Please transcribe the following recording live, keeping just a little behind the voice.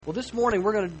Well, this morning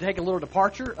we're going to take a little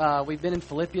departure. We've been in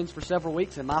Philippians for several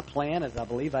weeks, and my plan, as I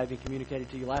believe I even communicated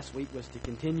to you last week, was to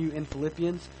continue in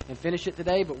Philippians and finish it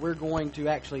today, but we're going to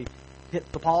actually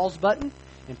hit the pause button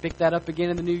and pick that up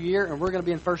again in the new year, and we're going to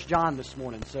be in 1 John this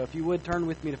morning. So if you would, turn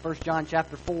with me to 1 John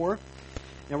chapter 4,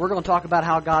 and we're going to talk about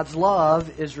how God's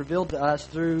love is revealed to us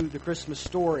through the Christmas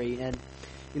story. And,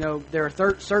 you know, there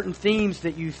are certain themes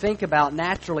that you think about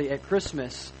naturally at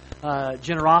Christmas.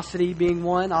 Generosity being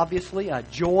one, obviously.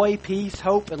 Joy, peace,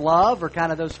 hope, and love are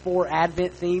kind of those four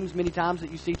Advent themes many times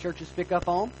that you see churches pick up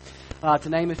on, to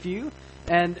name a few.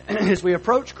 And as we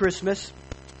approach Christmas,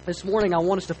 this morning I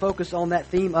want us to focus on that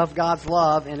theme of God's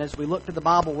love. And as we look to the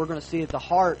Bible, we're going to see at the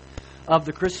heart of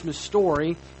the Christmas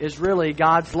story is really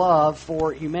God's love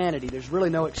for humanity. There's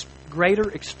really no greater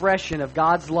expression of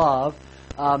God's love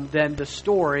than the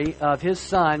story of His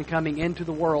Son coming into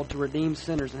the world to redeem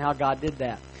sinners and how God did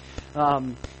that.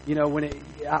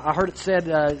 I heard it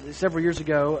said several years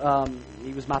ago,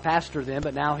 he was my pastor then,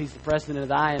 but now he's the president of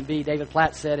the IMB, David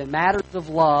Platt said, in matters of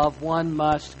love, one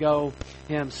must go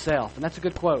himself. And that's a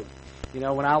good quote. You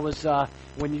know,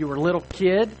 when you were a little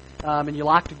kid and you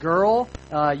liked a girl,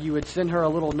 you would send her a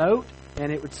little note, and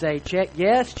it would say, check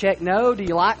yes, check no, do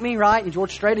you like me, right? And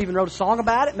George Strait even wrote a song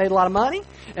about it, made a lot of money.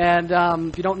 And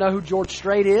if you don't know who George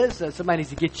Strait is, somebody needs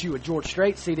to get you a George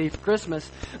Strait CD for Christmas.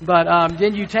 But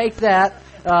then you take that,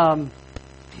 didn't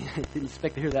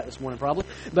expect to hear that this morning probably,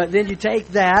 but then you take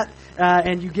that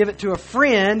and you give it to a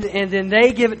friend, and then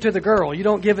they give it to the girl. You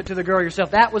don't give it to the girl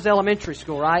yourself. That was elementary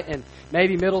school, right? And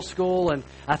maybe middle school, and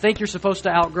I think you're supposed to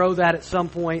outgrow that at some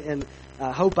point, and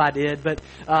I hope I did, but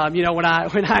when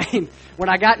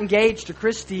I got engaged to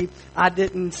Christy, I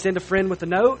didn't send a friend with a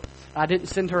note. I didn't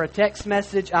send her a text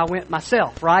message. I went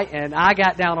myself, right? And I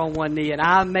got down on one knee and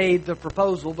I made the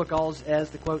proposal because,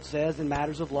 as the quote says, in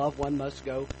matters of love, one must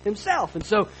go himself. And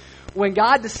so, when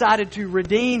God decided to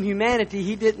redeem humanity,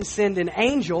 He didn't send an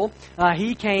angel.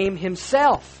 He came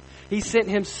Himself. He sent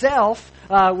Himself,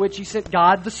 which He sent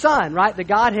God the Son, right? The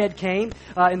Godhead came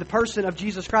in the person of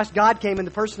Jesus Christ. God came in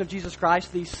the person of Jesus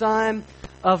Christ. The Son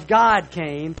of God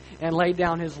came and laid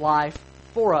down His life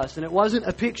for us. And it wasn't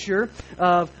a picture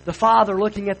of the Father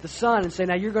looking at the Son and saying,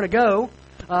 now you're going to go.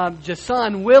 The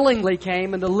Son willingly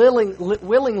came and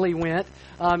willingly went,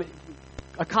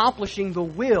 accomplishing the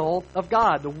will of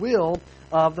God, the will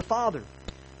of the Father.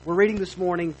 We're reading this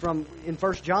morning in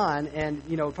 1 John, and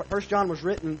 1 John was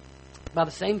written by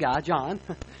the same guy, John,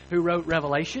 who wrote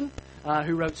Revelation,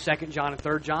 who wrote 2 John and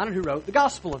 3 John, and who wrote the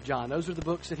Gospel of John. Those are the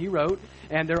books that he wrote,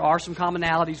 and there are some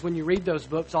commonalities when you read those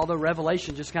books, although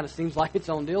Revelation just kind of seems like its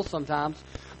own deal sometimes.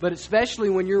 But especially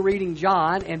when you're reading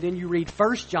John, and then you read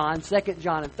 1 John, 2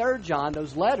 John, and 3 John,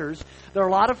 those letters, there are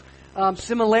a lot of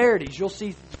similarities. You'll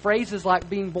see phrases like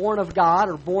being born of God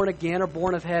or born again or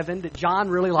born of heaven, that John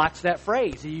really likes that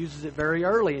phrase. He uses it very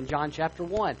early in John chapter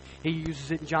 1. He uses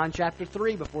it in John chapter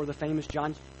 3 before the famous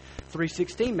John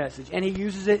 3:16 message. And he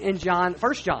uses it in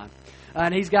 1 John.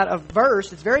 And he's got a verse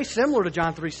that's very similar to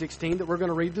John 3:16 that we're going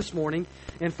to read this morning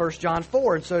in 1 John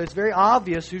 4. And so it's very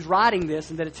obvious who's writing this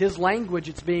and that it's his language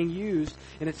it's being used,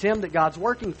 and it's him that God's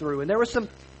working through. And there were some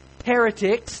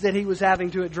heretics that he was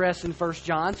having to address in 1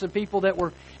 John, some people that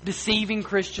were deceiving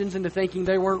Christians into thinking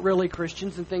they weren't really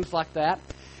Christians and things like that.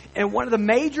 And one of the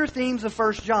major themes of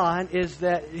 1 John is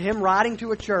that him writing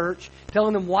to a church,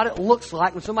 telling them what it looks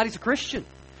like when somebody's a Christian.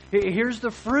 Here's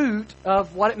the fruit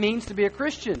of what it means to be a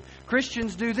Christian.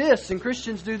 Christians do this, and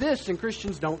Christians do this, and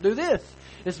Christians don't do this.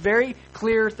 It's very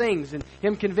clear things, and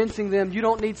him convincing them you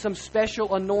don't need some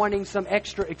special anointing, some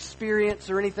extra experience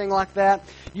or anything like that.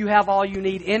 You have all you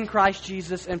need in Christ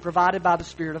Jesus and provided by the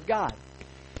Spirit of God.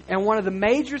 And one of the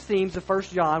major themes of 1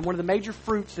 John, one of the major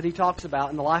fruits that he talks about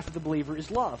in the life of the believer is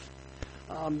love.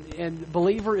 And the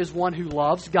believer is one who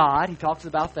loves God. He talks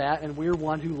about that. And we're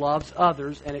one who loves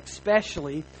others, and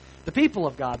especially the people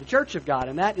of God, the church of God.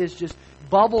 And that is just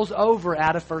bubbles over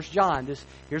out of 1 John.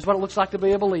 Here's what it looks like to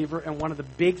be a believer. And one of the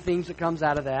big things that comes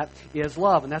out of that is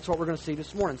love. And that's what we're going to see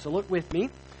this morning. So look with me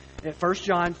at 1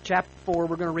 John chapter 4.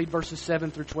 We're going to read verses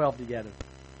 7 through 12 together.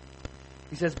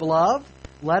 He says, Beloved,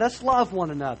 let us love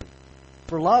one another,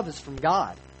 for love is from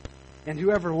God. And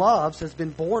whoever loves has been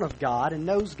born of God and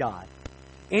knows God.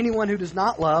 Anyone who does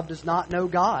not love does not know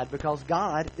God, because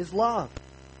God is love.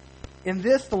 In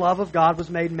this the love of God was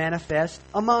made manifest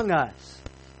among us,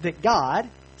 that God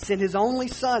sent His only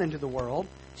Son into the world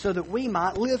so that we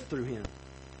might live through Him.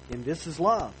 And this is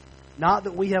love. Not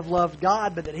that we have loved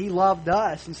God, but that He loved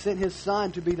us and sent His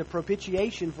Son to be the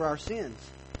propitiation for our sins.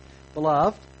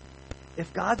 Beloved,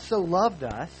 if God so loved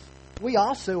us, we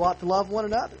also ought to love one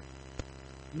another.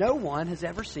 No one has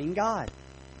ever seen God.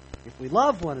 If we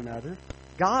love one another,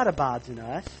 God abides in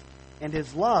us, and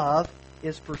His love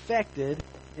is perfected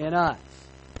in us.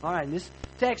 All right, and this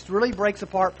text really breaks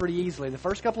apart pretty easily. The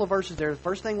first couple of verses there, the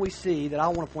first thing we see that I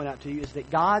want to point out to you is that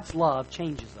God's love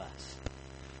changes us.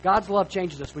 God's love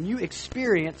changes us. When you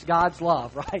experience God's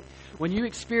love, right? When you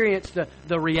experience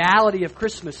the reality of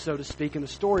Christmas, so to speak, and the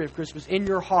story of Christmas in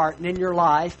your heart and in your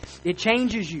life, it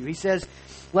changes you. He says,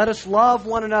 let us love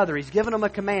one another. He's given them a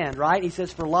command, right? He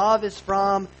says, for love is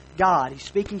from God. He's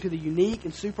speaking to the unique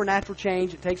and supernatural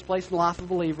change that takes place in the life of a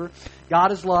believer.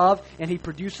 God is love, and He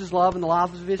produces love in the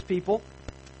lives of His people.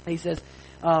 He says,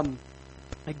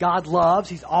 God loves.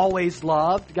 He's always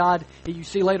loved. God, you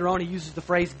see later on, He uses the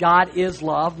phrase, God is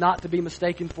love, not to be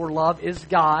mistaken for love is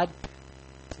God.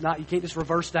 It's not, you can't just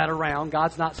reverse that around.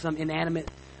 God's not some inanimate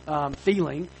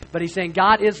feeling, but He's saying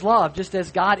God is love, just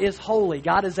as God is holy.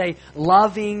 God is a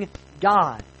loving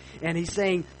God. And He's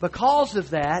saying because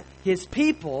of that, His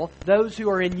people, those who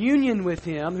are in union with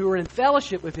Him, who are in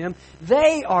fellowship with Him,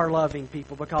 they are loving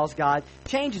people because God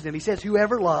changes them. He says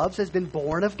whoever loves has been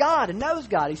born of God and knows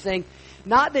God. He's saying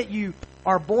not that you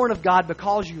are born of God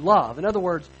because you love. In other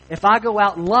words, if I go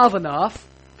out and love enough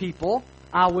people,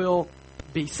 I will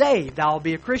be saved. I'll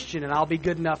be a Christian and I'll be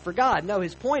good enough for God. No,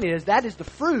 His point is that is the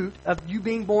fruit of you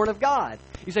being born of God.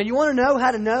 You say, you want to know how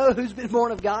to know who's been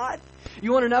born of God?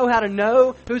 You want to know how to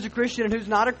know who's a Christian and who's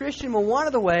not a Christian? Well, one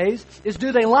of the ways is,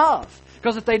 do they love?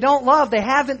 Because if they don't love, they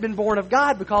haven't been born of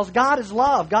God, because God is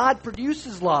love. God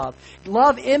produces love.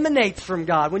 Love emanates from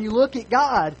God. When you look at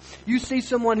God, you see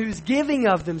someone who's giving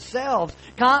of themselves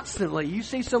constantly. You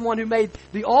see someone who made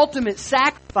the ultimate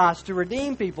sacrifice to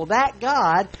redeem people. That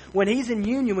God, when He's in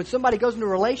union, when somebody goes into a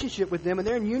relationship with them and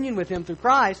they're in union with Him through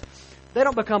Christ, they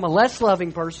don't become a less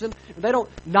loving person. They don't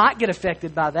not get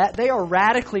affected by that. They are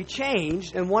radically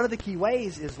changed, and one of the key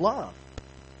ways is love.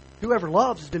 Whoever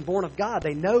loves has been born of God.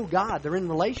 They know God. They're in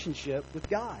relationship with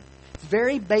God. It's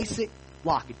very basic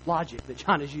logic that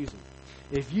John is using.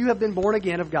 If you have been born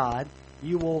again of God,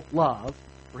 you will love,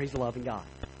 for He's a loving God.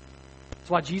 That's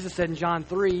why Jesus said in John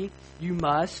 3, you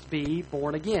must be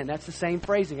born again. That's the same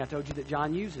phrasing I told you that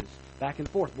John uses. Back and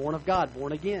forth. Born of God,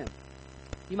 born again.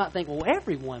 You might think, well,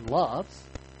 everyone loves.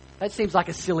 That seems like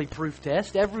a silly proof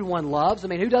test. Everyone loves. I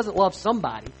mean, who doesn't love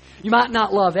somebody? You might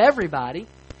not love everybody,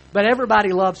 but everybody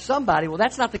loves somebody. Well,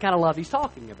 that's not the kind of love He's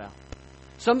talking about.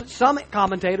 Some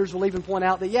commentators will even point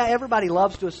out that, yeah, everybody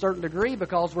loves to a certain degree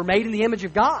because we're made in the image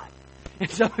of God. And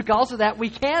so because of that, we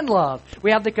can love.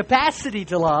 We have the capacity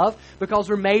to love because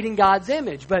we're made in God's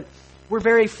image. But we're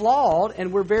very flawed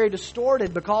and we're very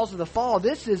distorted because of the fall.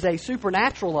 This is a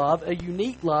supernatural love, a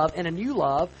unique love, and a new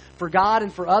love for God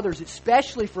and for others,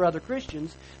 especially for other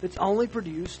Christians, that's only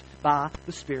produced by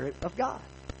the Spirit of God.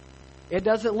 It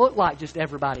doesn't look like just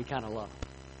everybody kind of love.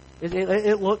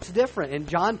 It looks different, and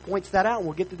John points that out, and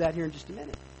we'll get to that here in just a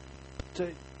minute. So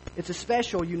it's a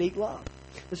special, unique love.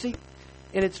 You see,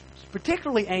 and it's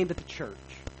particularly aimed at the church.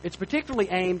 It's particularly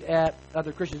aimed at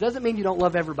other Christians. It doesn't mean you don't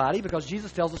love everybody, because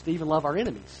Jesus tells us to even love our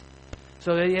enemies.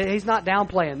 So He's not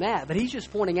downplaying that, but He's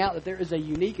just pointing out that there is a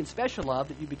unique and special love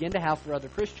that you begin to have for other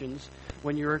Christians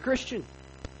when you're a Christian.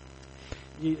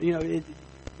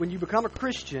 When you become a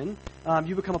Christian,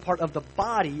 you become a part of the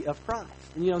body of Christ.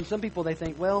 And, and some people, they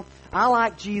think, well, I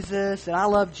like Jesus and I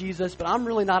love Jesus, but I'm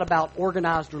really not about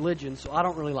organized religion, so I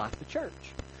don't really like the church.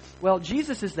 Well,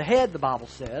 Jesus is the head, the Bible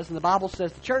says, and the Bible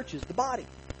says the church is the body.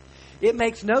 It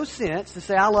makes no sense to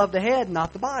say I love the head and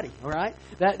not the body, all right?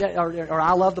 Or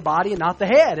I love the body and not the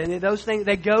head. And those things,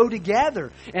 they go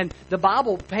together. And the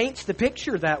Bible paints the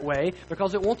picture that way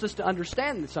because it wants us to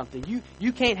understand something.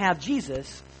 You can't have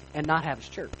Jesus and not have His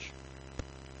church.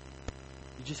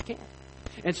 You just can't.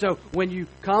 And so when you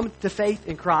come to faith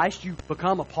in Christ, you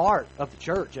become a part of the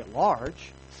church at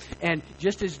large. And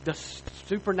just as the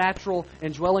supernatural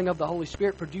indwelling of the Holy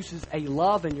Spirit produces a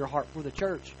love in your heart for the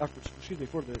church,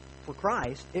 for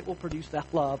Christ, it will produce that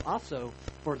love also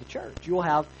for the church. You will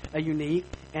have a unique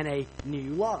and a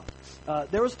new love.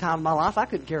 There was a time in my life I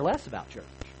couldn't care less about church,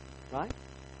 right?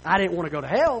 I didn't want to go to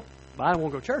hell, but I didn't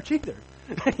want to go to church either.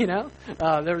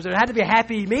 There had to be a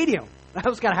happy medium. That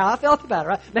was kind of how I felt about it,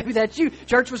 right? Maybe that's you.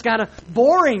 Church was kind of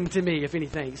boring to me, if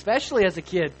anything, especially as a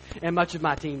kid and much of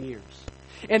my teen years.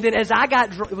 And then as I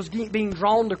was being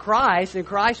drawn to Christ, and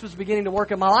Christ was beginning to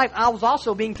work in my life, I was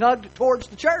also being tugged towards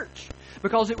the church.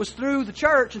 Because it was through the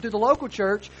church and through the local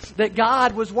church that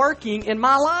God was working in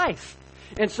my life.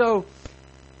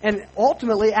 And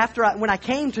ultimately, when I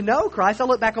came to know Christ, I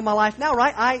look back on my life now,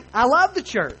 right? I love the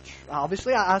church.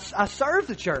 Obviously, I serve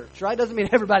the church, right? Doesn't mean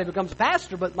everybody becomes a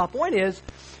pastor, but my point is,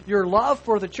 your love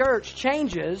for the church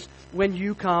changes when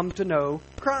you come to know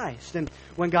Christ. And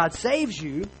when God saves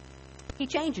you, He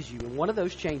changes you, and one of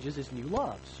those changes is new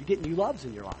loves. You get new loves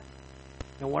in your life.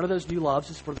 And one of those new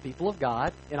loves is for the people of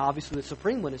God, and obviously the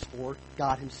supreme one is for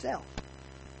God Himself.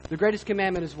 The greatest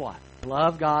commandment is what?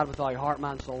 Love God with all your heart,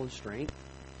 mind, soul, and strength.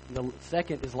 And the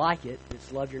second is like it.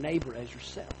 It's love your neighbor as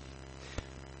yourself.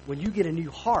 When you get a new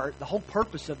heart, the whole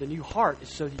purpose of the new heart is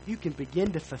so that you can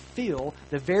begin to fulfill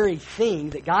the very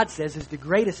thing that God says is the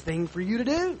greatest thing for you to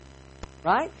do.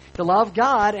 Right? To love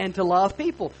God and to love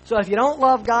people. So if you don't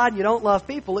love God and you don't love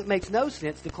people, it makes no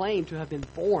sense to claim to have been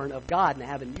born of God and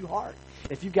have a new heart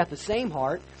if you've got the same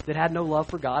heart that had no love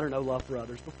for God or no love for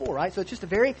others before, right? So it's just a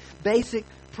very basic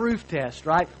proof test,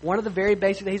 right? One of the very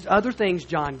basic things, other things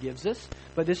John gives us,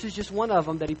 but this is just one of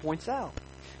them that he points out.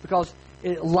 Because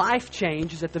life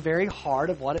change is at the very heart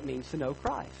of what it means to know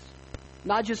Christ.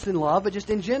 Not just in love, but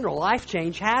just in general. Life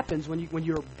change happens when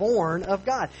you're born of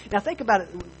God. Now think about it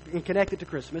and connect it to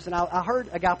Christmas. And I heard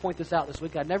a guy point this out this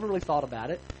week. I'd never really thought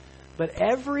about it. But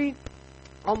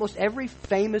almost every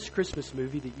famous Christmas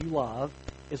movie that you love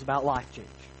is about life change.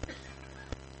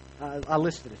 I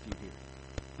listed a few here.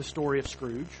 The story of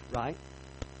Scrooge, right,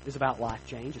 is about life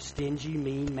change. A stingy,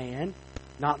 mean man.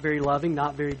 Not very loving,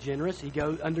 not very generous. He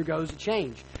undergoes a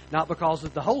change. Not because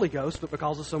of the Holy Ghost, but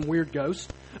because of some weird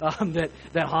ghost that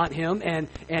haunt him.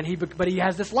 But he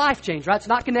has this life change, right? It's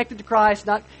not connected to Christ,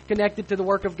 not connected to the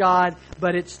work of God,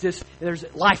 but it's just, there's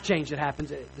life change that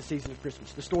happens at the season of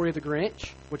Christmas. The story of the Grinch,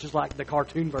 which is like the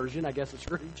cartoon version, I guess, of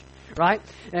Scrooge, right?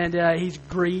 And he's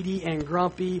greedy and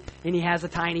grumpy, and he has a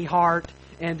tiny heart,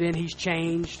 and then he's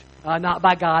changed. Not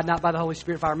by God, not by the Holy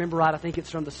Spirit. If I remember right, I think it's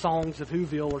from the Songs of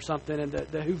Whoville or something, and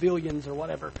the Whovillians or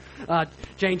whatever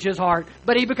change his heart.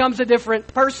 But he becomes a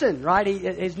different person, right?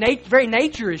 His very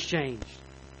nature is changed.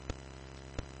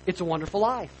 It's a wonderful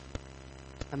life.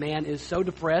 A man is so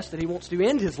depressed that he wants to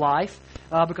end his life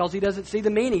because he doesn't see the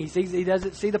meaning. He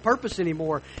doesn't see the purpose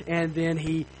anymore. And then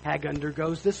he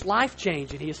undergoes this life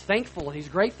change, and he is thankful and he's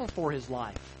grateful for his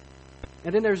life.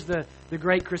 And then there's the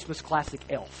great Christmas classic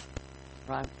Elf,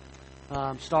 right?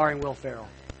 Starring Will Ferrell,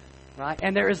 right?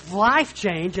 And there is life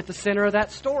change at the center of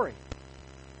that story.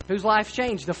 Whose life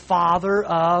changed? The father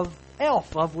of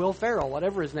Elf, of Will Ferrell,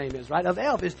 whatever his name is, right? Of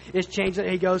Elf is changed.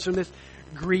 He goes from this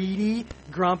greedy,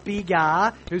 grumpy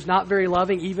guy who's not very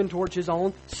loving even towards his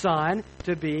own son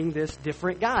to being this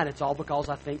different guy. And it's all because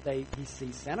I think he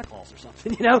sees Santa Claus or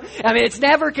something, you know? I mean, it's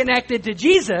never connected to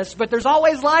Jesus, but there's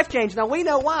always life change. Now, we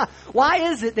know why.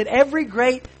 Why is it that every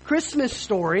great Christmas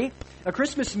story, a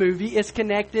Christmas movie, is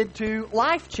connected to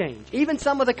life change? Even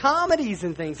some of the comedies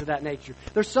and things of that nature.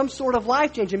 There's some sort of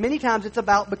life change. And many times it's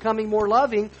about becoming more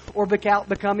loving or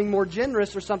becoming more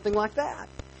generous or something like that.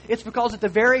 It's because at the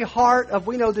very heart of,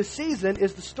 we know this season,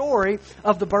 is the story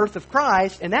of the birth of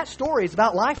Christ. And that story is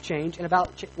about life change and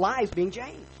about lives being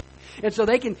changed. And so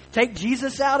they can take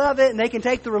Jesus out of it and they can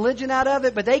take the religion out of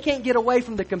it, but they can't get away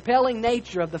from the compelling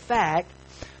nature of the fact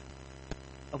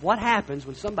of what happens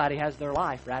when somebody has their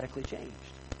life radically changed.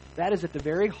 That is at the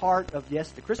very heart of,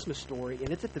 yes, the Christmas story, and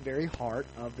it's at the very heart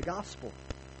of the gospel.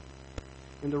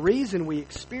 And the reason we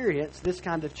experience this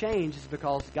kind of change is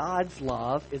because God's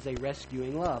love is a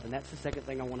rescuing love. And that's the second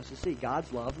thing I want us to see.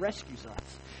 God's love rescues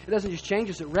us. It doesn't just change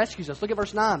us, it rescues us. Look at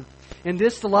verse 9. In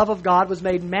this the love of God was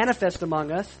made manifest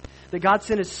among us, that God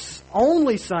sent His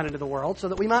only Son into the world so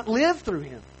that we might live through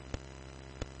Him.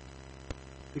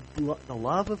 The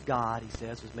love of God, he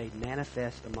says, was made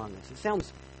manifest among us. It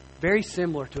sounds very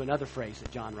similar to another phrase that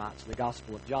John writes in the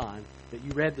Gospel of John that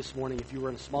you read this morning if you were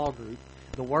in a small group.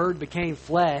 The Word became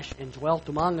flesh and dwelt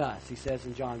among us, he says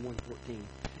in John 1:14.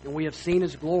 And we have seen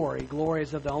His glory. Glory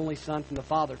is of the only Son from the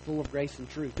Father, full of grace and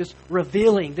truth. This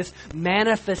revealing, this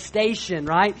manifestation,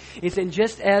 right? It's in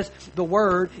just as the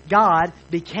Word, God,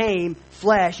 became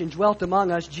flesh and dwelt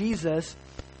among us, Jesus,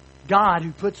 God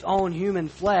who puts on human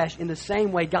flesh, in the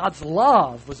same way God's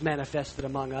love was manifested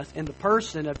among us in the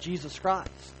person of Jesus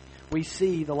Christ. We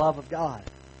see the love of God.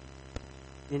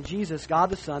 In Jesus, God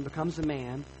the Son becomes a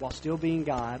man while still being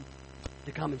God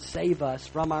to come and save us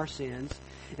from our sins.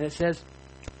 And it says,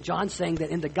 John's saying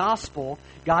that in the gospel,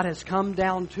 God has come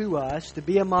down to us to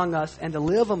be among us and to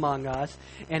live among us.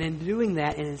 And in doing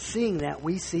that and in seeing that,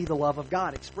 we see the love of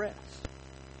God expressed.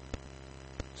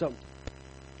 So,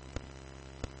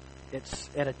 it's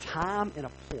at a time and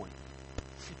a point,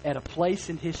 at a place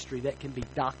in history that can be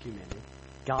documented,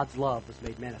 God's love was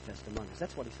made manifest among us.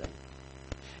 That's what he's saying.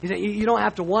 He said, you don't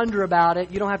have to wonder about it.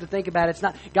 You don't have to think about it. It's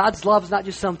not, God's love is not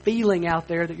just some feeling out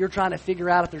there that you're trying to figure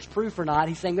out if there's proof or not.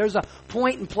 He's saying there's a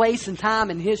point and place and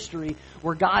time in history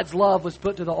where God's love was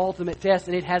put to the ultimate test,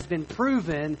 and it has been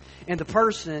proven in the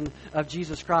person of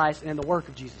Jesus Christ and in the work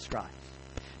of Jesus Christ.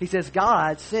 He says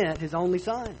God sent His only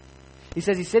Son. He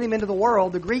says he sent him into the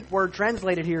world. The Greek word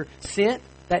translated here, sent,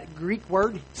 that Greek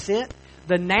word, sent,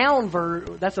 the noun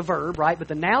verb, that's a verb, right? But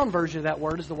the noun version of that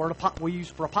word is the word we use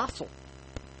for apostle.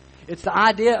 It's the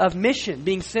idea of mission,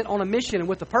 being sent on a mission and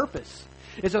with a purpose.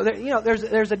 And so,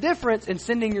 there's a difference in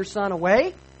sending your son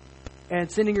away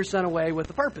and sending your son away with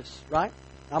a purpose, right?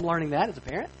 I'm learning that as a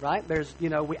parent, right? There's,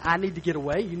 I need to get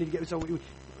away. You need to get, so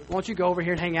why don't you go over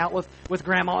here and hang out with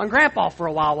Grandma and Grandpa for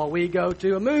a while we go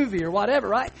to a movie or whatever,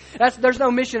 right? There's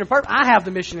no mission and purpose. I have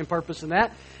the mission and purpose in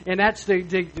that, and that's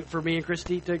for me and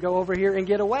Christy to go over here and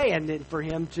get away, and then for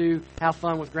him to have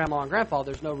fun with Grandma and Grandpa.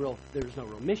 There's no real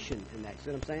mission in that.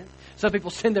 See what I'm saying? Some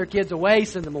people send their kids away,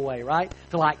 send them away, right?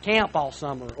 To like camp all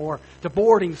summer or to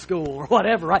boarding school or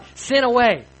whatever, right? Sent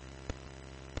away.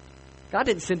 God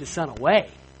didn't send his son away.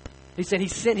 He said he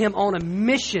sent him on a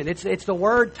mission. It's the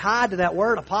word tied to that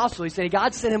word apostle. He said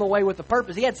God sent him away with a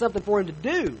purpose. He had something for him to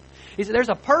do. He said there's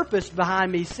a purpose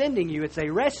behind me sending you. It's a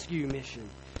rescue mission.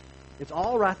 It's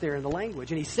all right there in the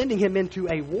language. And he's sending him into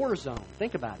a war zone.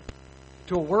 Think about it.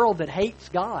 To a world that hates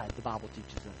God, the Bible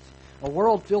teaches us. A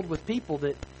world filled with people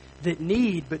that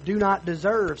need but do not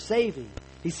deserve saving.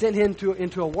 He sent him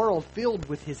into a world filled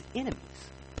with his enemies.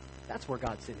 That's where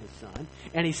God sent his son.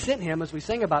 And he sent him, as we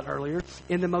sang about earlier,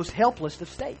 in the most helpless of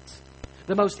states.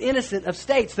 The most innocent of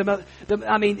states. As a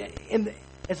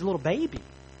little baby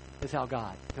is how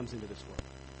God comes into this world.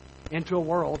 Into a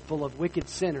world full of wicked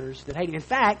sinners that hate him. In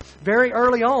fact, very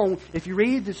early on, if you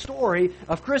read the story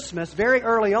of Christmas, very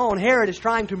early on, Herod is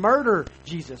trying to murder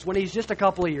Jesus when he's just a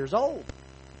couple of years old.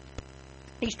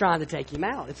 He's trying to take him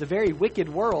out. It's a very wicked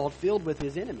world filled with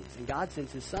his enemies. And God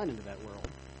sends his son into that world.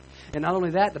 And not only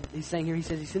that, he's saying here, he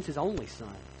says he sends his only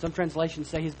son. Some translations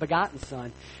say his begotten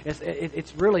son.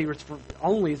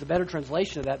 Only is a better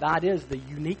translation of that. The idea is the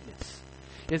uniqueness.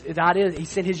 The idea is he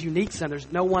sent his unique son. There's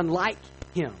no one like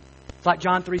him. It's like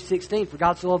John 3:16. For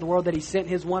God so loved the world that he sent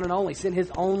his one and only. Sent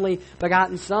his only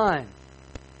begotten son.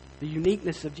 The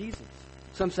uniqueness of Jesus.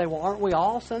 Some say, well, aren't we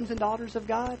all sons and daughters of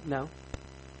God? No.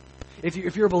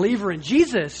 If you're a believer in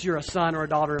Jesus, you're a son or a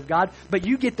daughter of God. But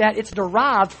you get that, it's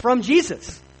derived from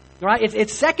Jesus. Right?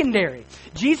 It's secondary.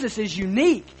 Jesus is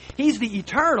unique. He's the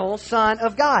eternal Son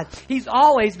of God. He's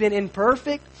always been in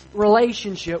perfect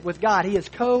relationship with God. He is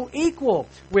co-equal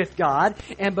with God.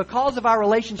 And because of our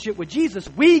relationship with Jesus,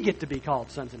 we get to be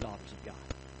called sons and daughters of God.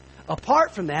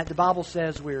 Apart from that, the Bible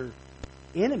says we're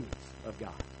enemies of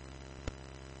God.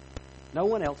 No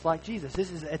one else like Jesus.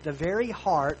 This is at the very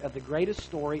heart of the greatest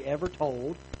story ever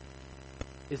told,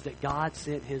 is that God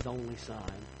sent his only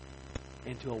Son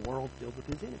into a world filled with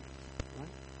his enemies. Right?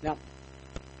 Now,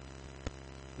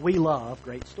 we love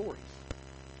great stories.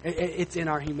 It's in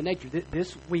our human nature.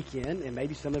 This weekend, and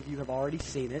maybe some of you have already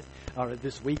seen it, or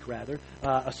this week rather,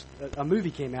 a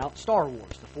movie came out, Star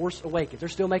Wars, The Force Awakens. They're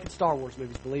still making Star Wars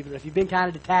movies, believe it. If you've been kind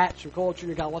of detached from culture and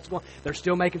you're kind of what's going on, they're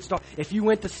still making If you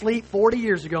went to sleep 40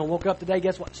 years ago and woke up today,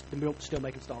 guess what? Still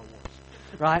making Star Wars.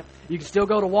 Right? You can still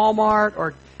go to Walmart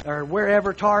or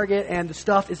wherever, Target, and the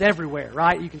stuff is everywhere,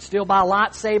 right? You can still buy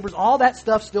lightsabers. All that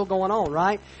stuff's still going on,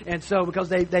 right? And so because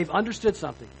they've understood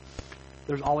something,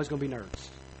 there's always going to be nerds.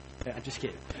 Yeah, just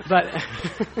kidding. But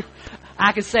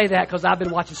I can say that because I've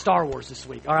been watching Star Wars this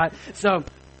week, all right? So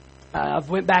I've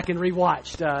went back and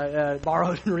rewatched,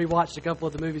 borrowed and rewatched a couple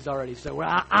of the movies already. So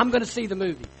I'm going to see the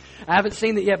movie. I haven't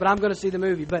seen it yet, but I'm going to see the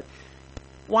movie. But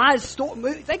why is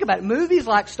think about it. Movies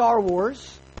like Star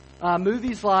Wars,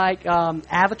 movies like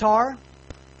Avatar,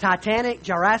 Titanic,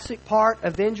 Jurassic Park,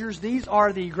 Avengers, these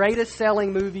are the greatest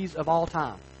selling movies of all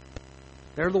time.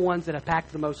 They're the ones that have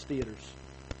packed the most theaters.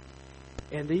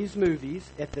 And these movies,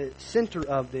 at the center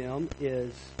of them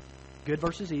is good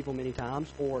versus evil many times,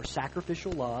 or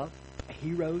sacrificial love, a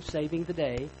hero saving the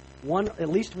day. At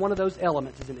least one of those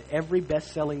elements is in every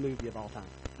best-selling movie of all time.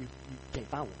 You can't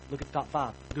find one. Look at the top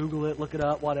 5. Google it, look it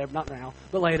up, whatever. Not now,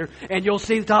 but later. And you'll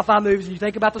see the top 5 movies, and you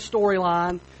think about the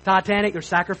storyline. Titanic, there's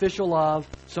sacrificial love,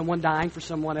 someone dying for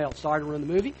someone else. Sorry to ruin the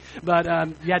movie, but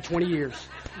you had 20 years.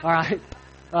 All right?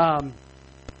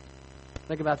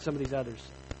 Think about some of these others.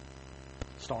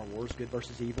 Star Wars, good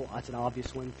versus evil. That's an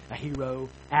obvious one. A hero.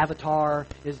 Avatar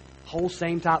is whole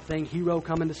same type thing. Hero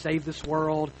coming to save this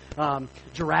world.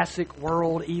 Jurassic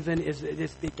World even is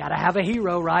you got to have a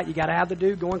hero, right? You got to have the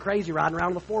dude going crazy, riding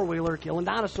around with a 4-wheeler, killing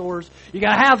dinosaurs. You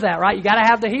got to have that, right? You got to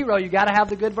have the hero. You got to have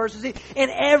the good versus evil. In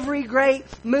every great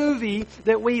movie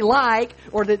that we like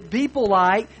or that people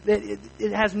like, that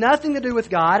it has nothing to do with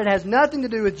God. It has nothing to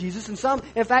do with Jesus. And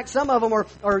in fact, some of them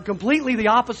are completely the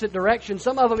opposite direction.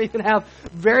 Some of them even have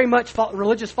very much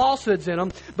religious falsehoods in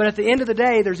them. But at the end of the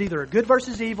day, there's either a good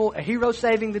versus evil, a hero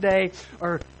saving the day,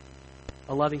 or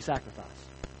a loving sacrifice.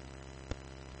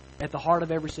 at the heart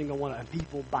of every single one of them.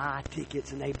 People buy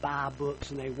tickets and they buy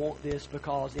books and they want this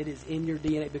because it is in your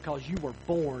DNA, because you were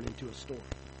born into a story.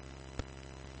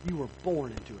 You were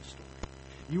born into a story.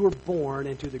 You were born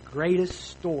into the greatest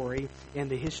story in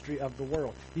the history of the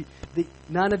world.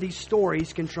 None of these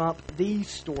stories can trump the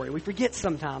story. We forget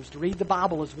sometimes to read the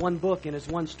Bible as one book and as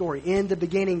one story. In the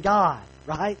beginning, God,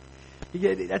 right?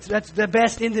 That's the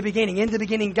best. In the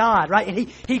beginning, God, right? And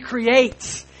He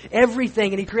creates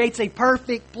everything, and He creates a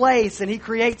perfect place, and He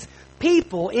creates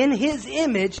people in His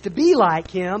image to be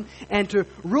like Him and to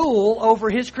rule over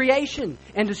His creation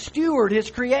and to steward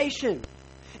His creation.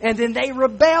 And then they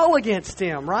rebel against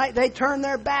Him, right? They turn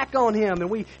their back on Him, and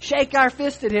we shake our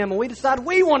fist at Him, and we decide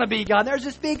we want to be God. There's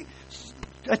this big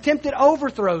attempted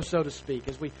overthrow, so to speak,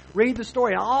 as we read the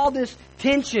story. And all this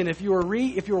tension, if you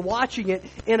were watching it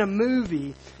in a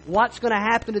movie, what's going to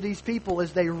happen to these people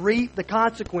as they reap the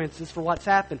consequences for what's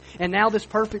happened. And now this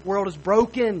perfect world is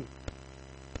broken.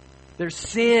 There's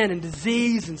sin and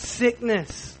disease and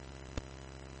sickness.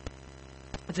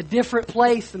 It's a different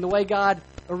place than the way God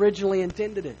originally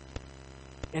intended it.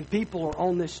 And people are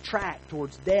on this track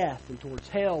towards death and towards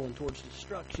hell and towards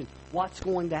destruction. What's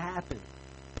going to happen?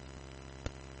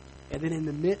 And then in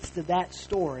the midst of that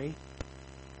story,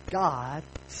 God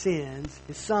sends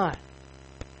His Son.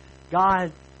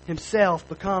 God Himself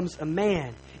becomes a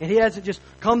man. And He doesn't just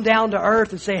come down to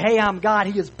earth and say, hey, I'm God.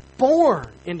 He is born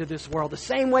into this world the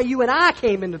same way you and I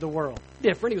came into the world.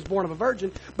 Different. He was born of a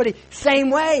virgin, but same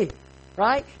way,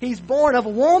 right? He's born of a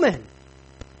woman.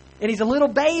 And he's a little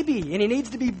baby, and he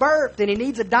needs to be birthed, and he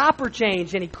needs a diaper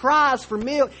change, and he cries for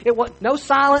milk. It was no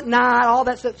Silent Night, all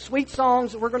that stuff, sweet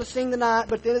songs that we're going to sing tonight,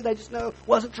 but then they just know it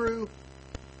wasn't true.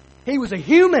 He was a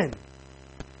human.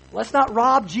 Let's not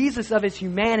rob Jesus of His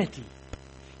humanity.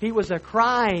 He was a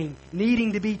crying,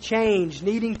 needing to be changed,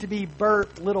 needing to be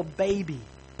birthed little baby.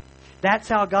 That's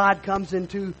how God comes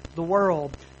into the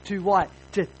world. To what?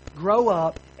 To grow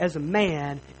up as a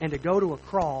man and to go to a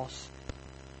cross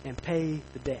and pay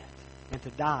the debt. And to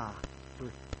die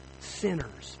for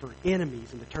sinners, for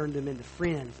enemies, and to turn them into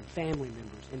friends and family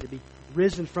members, and to be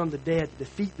risen from the dead, to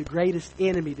defeat the greatest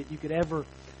enemy that you could ever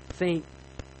think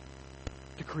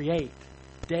to create,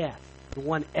 death, the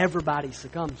one everybody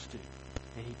succumbs to,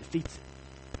 and He defeats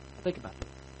it. Think about that.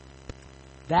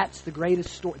 That's the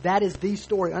greatest story. That is the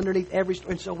story underneath every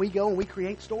story. And so we go and we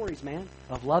create stories, man,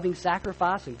 of loving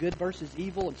sacrifice and good versus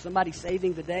evil and somebody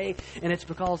saving the day. And it's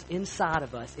because inside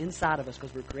of us,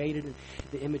 because we're created in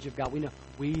the image of God, we know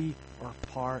we are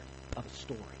part of a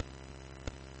story.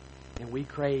 And we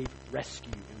crave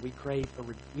rescue, and we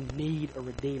need a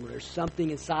Redeemer. There's something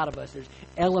inside of us. There's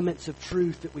elements of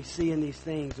truth that we see in these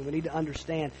things. And we need to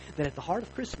understand that at the heart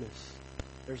of Christmas,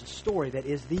 there's a story that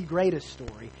is the greatest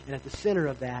story, and at the center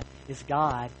of that is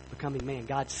God becoming man.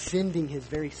 God sending His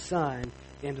very Son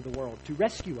into the world to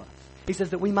rescue us. He says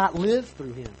that we might live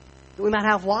through Him, that we might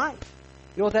have life.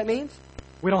 You know what that means?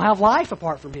 We don't have life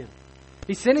apart from Him.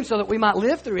 He sent Him so that we might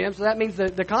live through Him, so that means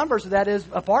the converse of that is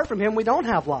apart from Him, we don't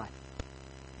have life.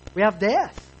 We have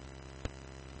death.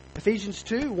 Ephesians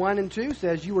 2, 1 and 2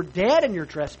 says, you were dead in your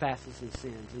trespasses and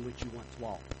sins in which you once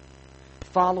walked,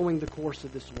 following the course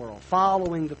of this world,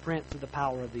 following the prince of the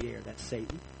power of the air, that's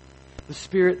Satan, the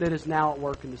spirit that is now at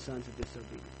work in the sons of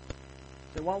disobedience.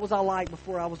 So what was I like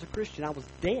before I was a Christian? I was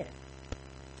dead.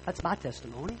 That's my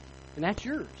testimony, and that's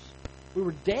yours. We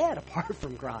were dead apart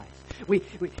from Christ.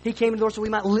 He came into the door so we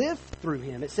might live through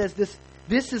Him. It says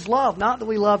this is love, not that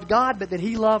we loved God, but that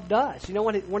He loved us. You know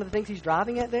what? One of the things He's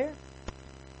driving at there?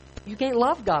 You can't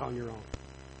love God on your own.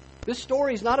 This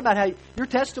story is not about your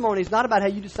testimony is not about how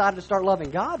you decided to start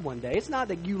loving God one day. It's not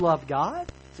that you loved God.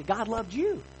 It's that God loved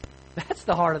you. That's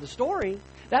the heart of the story.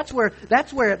 That's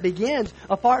where it begins.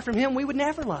 Apart from Him, we would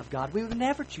never love God. We would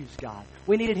never choose God.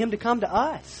 We needed Him to come to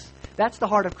us. That's the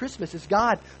heart of Christmas, is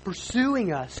God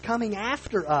pursuing us, coming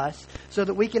after us so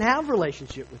that we can have a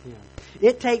relationship with Him.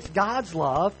 It takes God's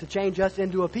love to change us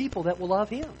into a people that will love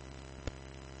Him.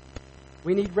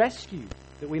 We need rescue,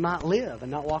 that we might live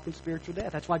and not walk in spiritual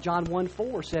death. That's why John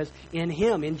 1:4 says, in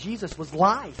Him, in Jesus, was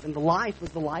life, and the life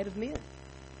was the light of men.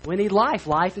 We need life.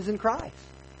 Life is in Christ.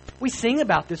 We sing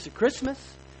about this at Christmas.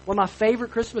 One of my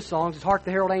favorite Christmas songs is Hark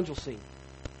the Herald Angels Sing.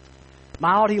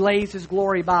 Mild He lays His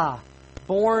glory by,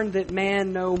 born that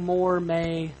man no more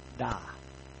may die.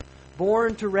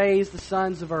 Born to raise the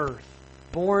sons of earth,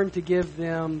 born to give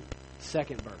them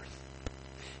second birth.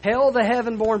 Hail the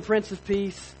heaven-born Prince of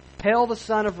Peace, hail the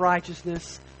Son of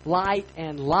Righteousness, light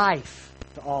and life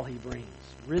to all He brings,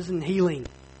 risen healing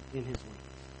in His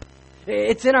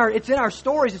wings. It's in our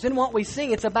stories, it's in what we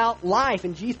sing. It's about life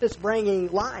and Jesus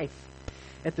bringing life.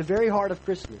 At the very heart of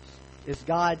Christmas is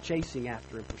God chasing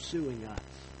after and pursuing us.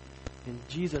 And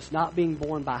Jesus not being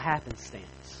born by happenstance.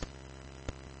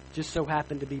 Just so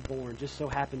happened to be born. Just so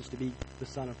happens to be the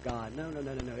Son of God. No.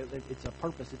 It's a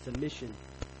purpose. It's a mission.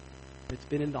 It's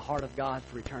been in the heart of God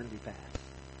for eternity past.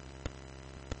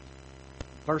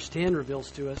 Verse 10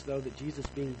 reveals to us, though, that Jesus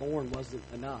being born wasn't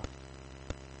enough.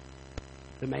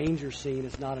 The manger scene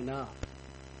is not enough.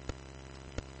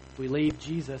 If we leave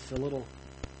Jesus, a little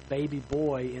baby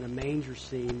boy, in a manger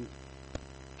scene,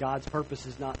 God's purpose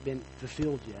has not been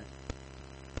fulfilled yet.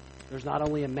 There's not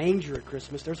only a manger at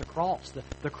Christmas, there's a cross.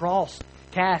 The cross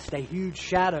cast a huge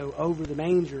shadow over the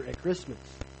manger at Christmas.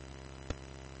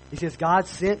 He says God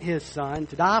sent His Son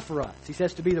to die for us. He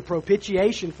says to be the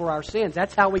propitiation for our sins.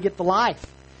 That's how we get the life.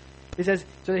 He says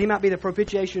so that He might be the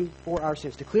propitiation for our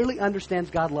sins. To clearly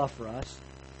understand God's love for us,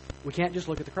 we can't just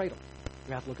look at the cradle.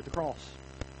 We have to look at the cross.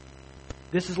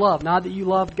 This is love. Not that you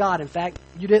loved God. In fact,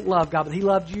 you didn't love God, but He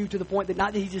loved you to the point that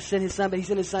not that He just sent His Son, but He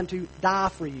sent His Son to die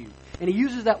for you. And He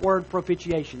uses that word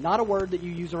propitiation. Not a word that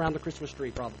you use around the Christmas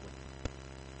tree, probably.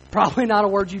 Probably not a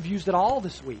word you've used at all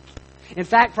this week. In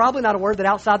fact, probably not a word that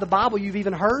outside the Bible you've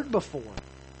even heard before.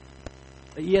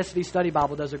 The ESV Study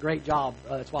Bible does a great job.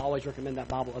 That's why I always recommend that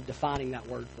Bible, of defining that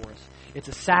word for us. It's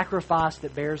a sacrifice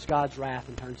that bears God's wrath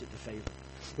and turns it to favor.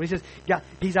 When He says, God,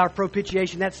 He's our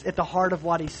propitiation, that's at the heart of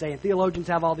what He's saying. Theologians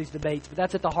have all these debates, but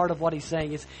that's at the heart of what He's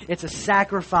saying. It's a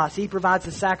sacrifice. He provides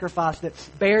a sacrifice that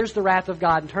bears the wrath of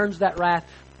God and turns that wrath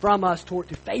from us to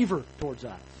favor towards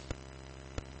us.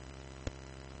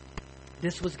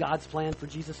 This was God's plan for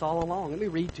Jesus all along. Let me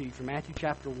read to you from Matthew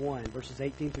chapter 1, verses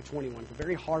 18 through 21. The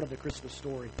very heart of the Christmas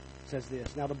story says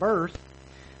this. Now the birth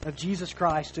of Jesus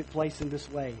Christ took place in this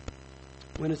way.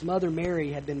 When His mother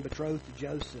Mary had been betrothed to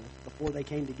Joseph, before they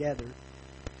came together,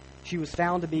 she was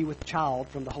found to be with child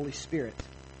from the Holy Spirit.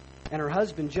 And her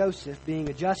husband Joseph, being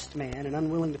a just man and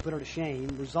unwilling to put her to shame,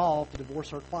 resolved to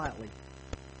divorce her quietly.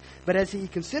 But as he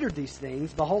considered these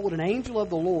things, behold, an angel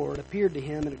of the Lord appeared to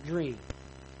him in a dream,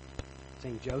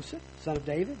 saying, Joseph, son of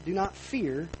David, do not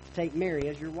fear to take Mary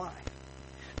as your wife.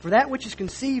 For that which is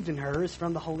conceived in her is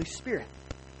from the Holy Spirit.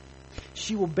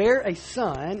 She will bear a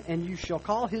son, and you shall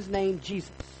call his name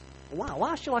Jesus. Why?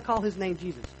 Why shall I call his name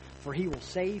Jesus? For he will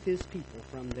save his people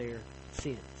from their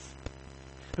sins.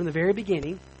 From the very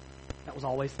beginning, that was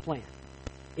always the plan.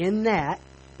 In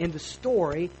the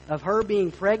story of her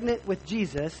being pregnant with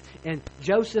Jesus and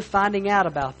Joseph finding out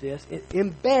about this,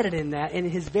 embedded in that, in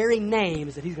his very name,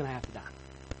 is that he's going to have to die.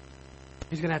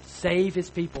 He's going to have to save his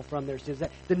people from their sins.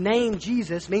 The name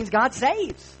Jesus means God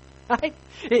saves. Right?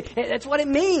 That's what it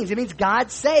means. It means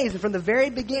God saves. And from the very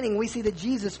beginning, we see that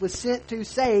Jesus was sent to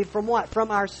save from what?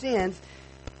 From our sins.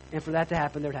 And for that to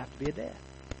happen, there'd have to be a death.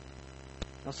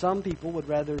 Now, some people would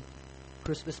rather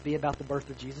Christmas be about the birth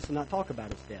of Jesus and not talk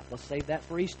about His death. Let's save that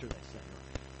for Easter, they say.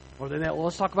 Or then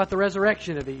let's talk about the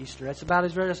resurrection of Easter. That's about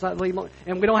His resurrection.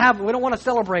 And we don't want to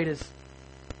celebrate His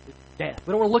death.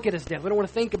 We don't want to look at His death. We don't want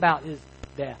to think about His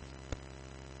death.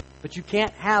 But you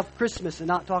can't have Christmas and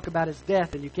not talk about His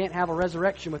death, and you can't have a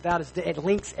resurrection without His death. It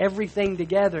links everything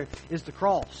together, is the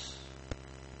cross.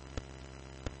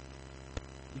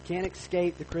 You can't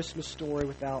escape the Christmas story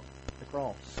without the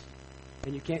cross.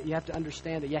 And you have to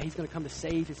understand that, He's going to come to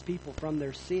save His people from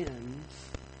their sins,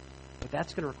 but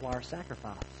that's going to require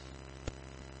sacrifice.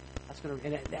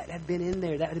 That had been in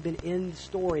there. That had been in the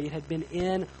story. It had been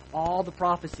in all the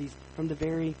prophecies from the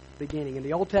very beginning. In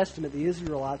the Old Testament, the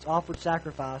Israelites offered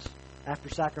sacrifice after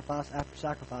sacrifice after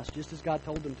sacrifice, just as God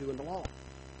told them to in the law.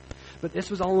 But this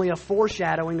was only a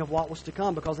foreshadowing of what was to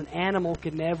come, because an animal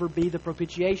could never be the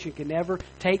propitiation, could never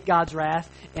take God's wrath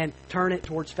and turn it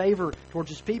towards favor towards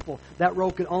His people. That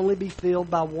role could only be filled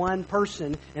by one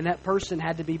person, and that person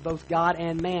had to be both God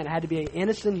and man. It had to be an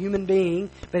innocent human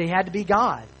being, but he had to be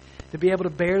God. To be able to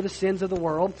bear the sins of the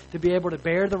world, to be able to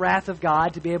bear the wrath of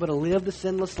God, to be able to live the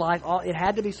sinless life. It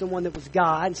had to be someone that was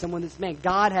God and someone that's man.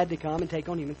 God had to come and take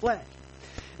on human flesh.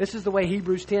 This is the way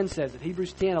Hebrews 10 says it.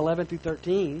 Hebrews 10, 11 through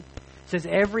 13 says,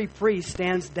 every priest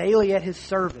stands daily at his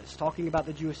service, talking about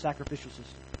the Jewish sacrificial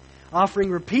system,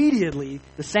 offering repeatedly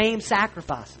the same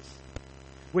sacrifices,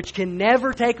 which can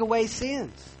never take away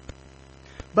sins.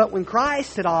 But when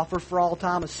Christ had offered for all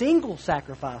time a single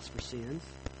sacrifice for sins,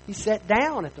 He sat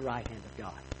down at the right hand of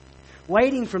God,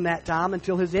 waiting from that time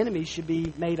until His enemies should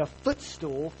be made a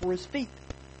footstool for His feet.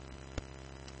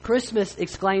 Christmas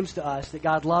exclaims to us that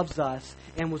God loves us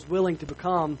and was willing to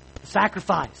become the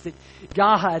sacrifice. That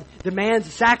God demands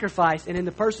a sacrifice, and in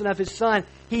the person of His Son,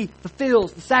 He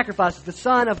fulfills the sacrifices. The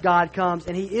Son of God comes,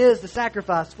 and He is the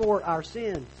sacrifice for our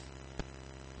sins.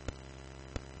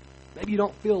 Maybe you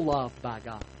don't feel loved by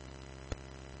God.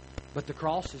 But the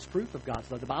cross is proof of God's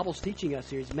love. The Bible's teaching us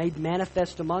here. It's made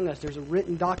manifest among us. There's a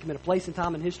written document, a place and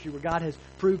time in history where God has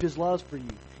proved His love for you.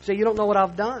 You say, you don't know what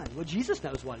I've done. Well, Jesus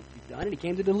knows what you've done, and He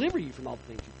came to deliver you from all the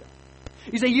things you've done.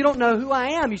 You say, you don't know who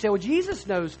I am. You say, well, Jesus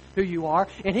knows who you are,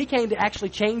 and He came to actually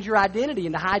change your identity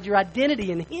and to hide your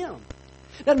identity in Him.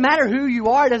 It doesn't matter who you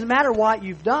are. It doesn't matter what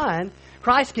you've done.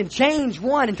 Christ can change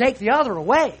one and take the other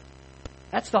away.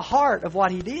 That's the heart of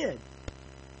what He did.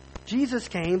 Jesus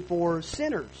came for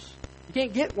sinners. You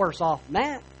can't get worse off than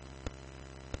that.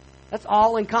 That's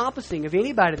all-encompassing of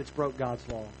anybody that's broke God's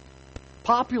law.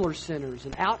 Popular sinners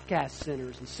and outcast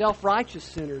sinners and self-righteous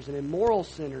sinners and immoral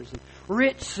sinners and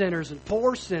rich sinners and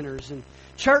poor sinners and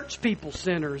church people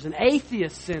sinners and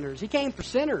atheist sinners. He came for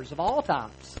sinners of all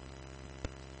types.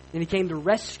 And He came to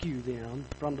rescue them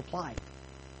from the plight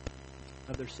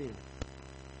of their sin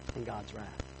and God's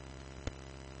wrath.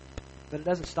 But it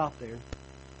doesn't stop there.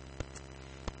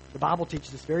 The Bible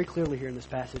teaches us very clearly here in this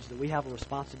passage that we have a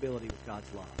responsibility with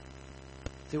God's love.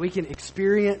 So we can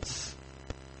experience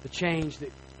the change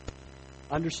that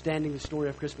understanding the story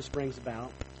of Christmas brings about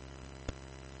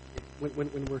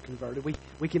when we're converted.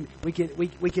 We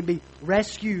can be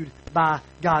rescued by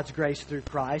God's grace through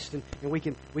Christ, and we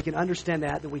can understand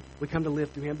that we come to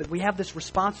live through Him. But we have this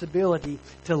responsibility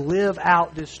to live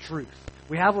out this truth.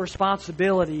 We have a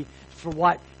responsibility for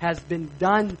what has been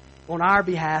done on our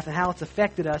behalf and how it's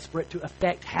affected us, for it to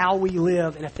affect how we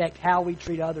live and affect how we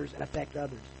treat others and affect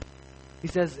others. He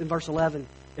says in verse 11,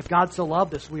 if God so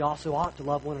loved us, we also ought to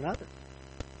love one another.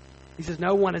 He says,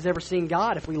 no one has ever seen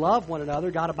God. If we love one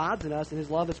another, God abides in us and His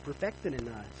love is perfected in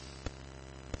us.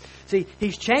 See,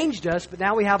 He's changed us, but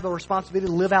now we have the responsibility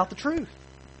to live out the truth.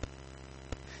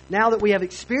 Now that we have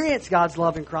experienced God's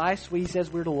love in Christ, He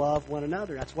says we're to love one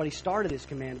another. That's what He started His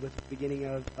command with at the beginning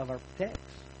of our text.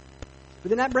 But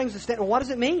then that brings us to, well, what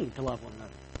does it mean to love one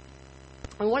another?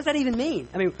 I mean, what does that even mean?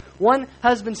 I mean, one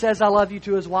husband says, I love you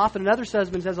to his wife, and another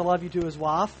husband says, I love you to his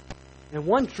wife. And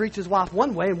one treats his wife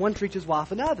one way, and one treats his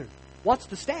wife another. What's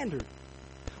the standard?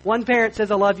 One parent says,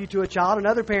 I love you to a child.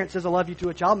 Another parent says, I love you to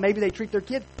a child. Maybe they treat their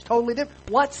kid totally different.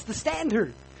 What's the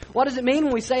standard? What does it mean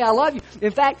when we say, I love you?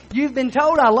 In fact, you've been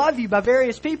told, I love you by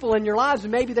various people in your lives,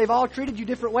 and maybe they've all treated you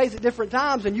different ways at different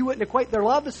times, and you wouldn't equate their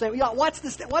love the same. What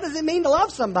does it mean to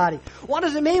love somebody? What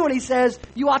does it mean when He says,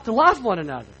 you ought to love one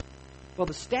another? Well,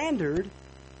 the standard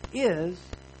is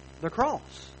the cross.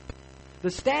 The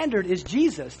standard is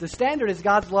Jesus. The standard is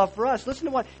God's love for us. Listen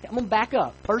to what, I'm going to back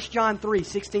up. 1 John 3,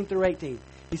 16 through 18.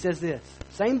 He says this.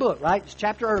 Same book, right? Just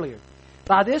chapter earlier.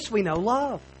 By this we know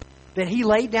love, that He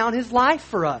laid down His life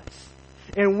for us.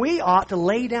 And we ought to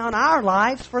lay down our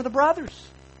lives for the brothers.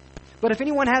 But if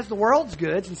anyone has the world's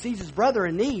goods and sees his brother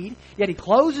in need, yet he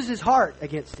closes his heart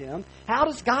against him, how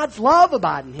does God's love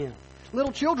abide in him?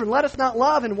 Little children, let us not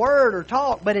love in word or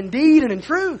talk, but in deed and in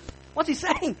truth. What's He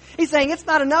saying? He's saying it's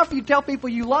not enough for you to tell people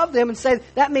you love them and say,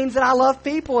 that means that I love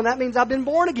people and that means I've been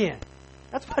born again.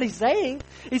 That's what He's saying.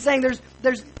 He's saying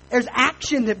there's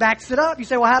action that backs it up. You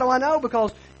say, well, how do I know?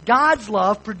 Because God's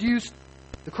love produced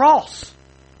the cross.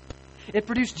 It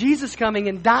produced Jesus coming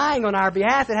and dying on our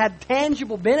behalf. It had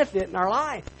tangible benefit in our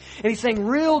life. And He's saying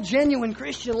real, genuine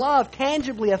Christian love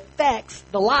tangibly affects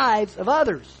the lives of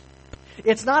others.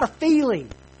 It's not a feeling.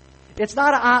 It's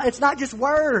not just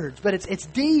words, but it's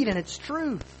deed and it's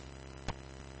truth.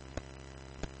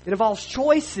 It involves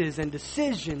choices and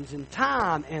decisions and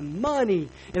time and money.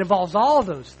 It involves all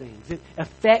those things. It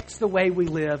affects the way we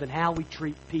live and how we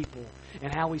treat people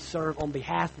and how we serve on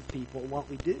behalf of people and what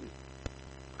we do.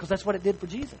 Because that's what it did for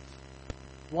Jesus.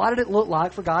 What did it look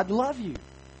like for God to love you?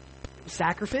 It was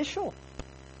sacrificial.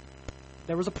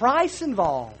 There was a price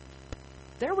involved.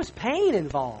 There was pain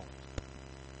involved.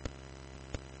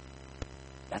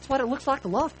 That's what it looks like to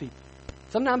love people.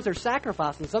 Sometimes there's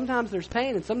sacrifice, and sometimes there's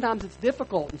pain, and sometimes it's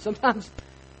difficult, and sometimes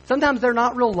they're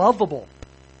not real lovable.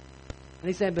 And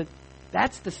He said, but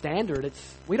that's the standard.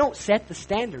 We don't set the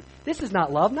standard. This is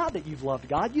not love. Not that you've loved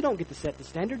God. You don't get to set the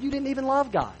standard. You didn't even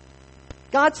love God.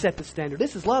 God set the standard.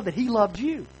 This is love, that He loved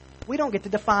you. We don't get to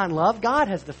define love. God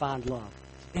has defined love.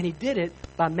 And He did it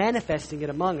by manifesting it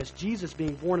among us. Jesus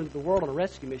being born into the world on a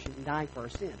rescue mission and dying for our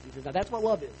sins. He says, now that's what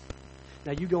love is.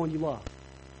 Now you go and you love.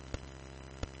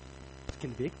 It's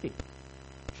convicting.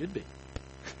 Should be.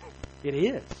 It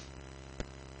is.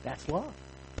 That's love.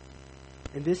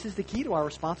 And this is the key to our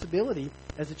responsibility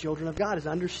as the children of God, is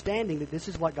understanding that this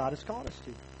is what God has called us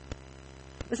to.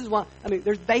 This is why,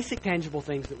 there's basic tangible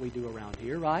things that we do around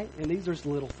here, right? And these are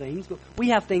little things. But we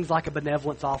have things like a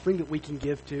benevolence offering that we can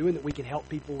give to and that we can help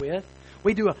people with.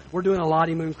 We're doing a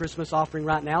Lottie Moon Christmas offering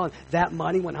right now, and that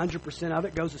money, 100% of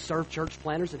it, goes to serve church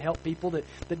planners and help people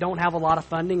that don't have a lot of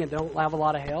funding and don't have a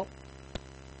lot of help.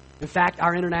 In fact,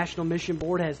 our International Mission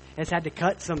Board has had to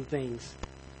cut some things.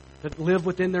 To live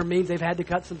within their means, they've had to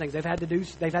cut some things. They've had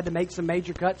to make some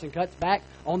major cuts and cuts back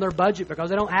on their budget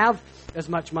because they don't have as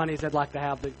much money as they'd like to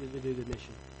have to do the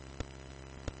mission.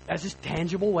 That's just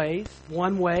tangible ways.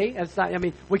 One way.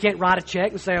 We can't write a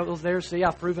check and say, "Oh, it was there. See,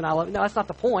 I've proven I love it." No, that's not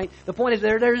the point. The point is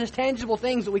there's just tangible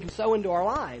things that we can sow into our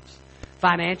lives,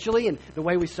 financially, and the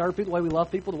way we serve people, the way we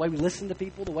love people, the way we listen to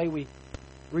people, the way we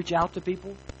reach out to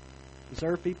people and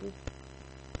serve people.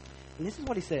 And this is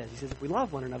what he says. He says, if we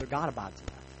love one another, God abides in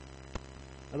us.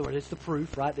 In other words, it's the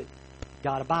proof, right, that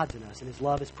God abides in us and His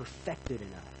love is perfected in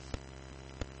us.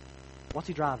 What's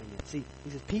he driving at? See, he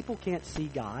says people can't see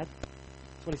God.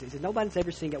 That's what he says. He says nobody's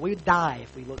ever seen God. We would die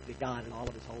if we looked at God in all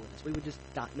of His holiness. We would just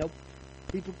die. Nope.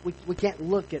 We can't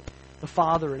look at the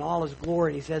Father in all His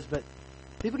glory. And he says, but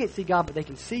people can't see God, but they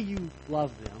can see you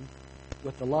love them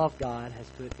with the love God has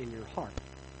put in your heart.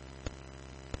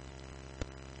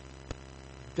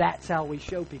 That's how we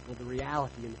show people the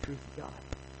reality and the truth of God.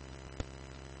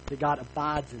 That God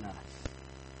abides in us.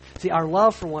 See, our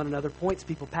love for one another points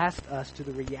people past us to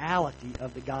the reality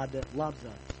of the God that loves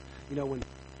us. You know,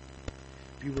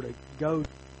 if you were to go,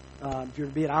 if you were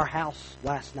to be at our house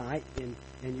last night and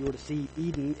you were to see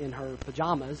Eden in her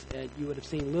pajamas, you would have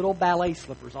seen little ballet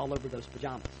slippers all over those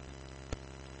pajamas.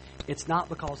 It's not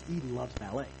because Eden loves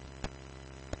ballet.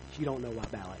 She don't know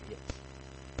what ballet is.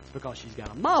 It's because she's got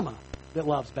a mama that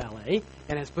loves ballet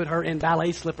and has put her in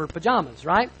ballet slipper pajamas,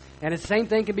 right? And the same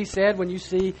thing can be said when you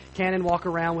see Cannon walk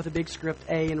around with a big script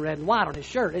A in red and white on his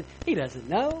shirt. He doesn't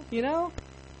know, you know.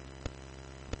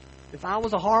 If I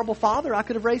was a horrible father, I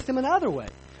could have raised him another way.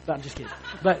 But I'm just kidding.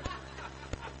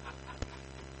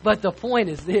 But the point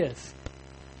is this.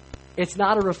 It's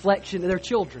not a reflection of their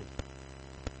children.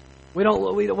 We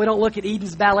don't look at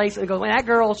Eden's ballet and go, well, that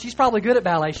girl, she's probably good at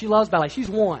ballet. She loves ballet. She's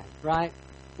one, right?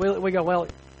 We go, well,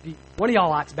 one of y'all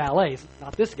likes ballet. It's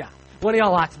not this guy. One of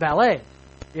y'all likes ballet.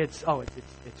 It's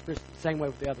the same way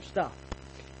with the other stuff.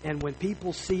 And when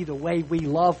people see the way we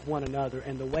love one another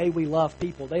and the way we love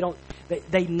people,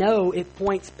 they know it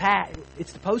points past.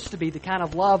 It's supposed to be the kind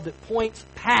of love that points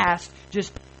past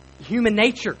just human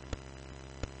nature.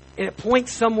 And it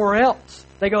points somewhere else.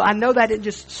 They go, I know that didn't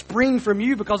just spring from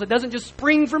you because it doesn't just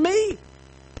spring from me.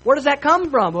 Where does that come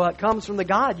from? Well, it comes from the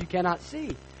God you cannot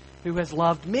see, who has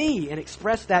loved me and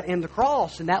expressed that in the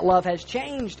cross. And that love has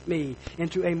changed me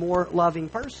into a more loving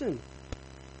person.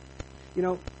 You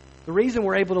know, the reason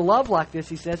we're able to love like this,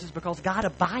 he says, is because God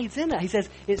abides in us. He says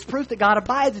it's proof that God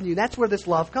abides in you. That's where this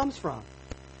love comes from.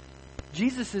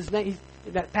 Jesus' name,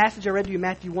 that passage I read to you in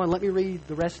Matthew 1, let me read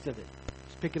the rest of it.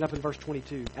 Just pick it up in verse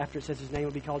 22. After it says his name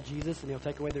will be called Jesus and he'll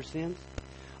take away their sins.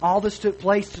 All this took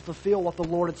place to fulfill what the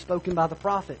Lord had spoken by the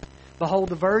prophet. Behold,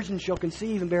 the virgin shall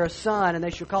conceive and bear a son, and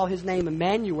they shall call his name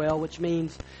Emmanuel, which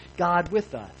means God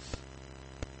with us.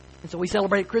 And so we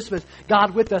celebrate Christmas.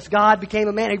 God with us. God became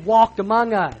a man. He walked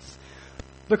among us.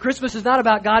 But Christmas is not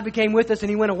about God became with us and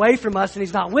He went away from us and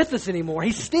He's not with us anymore.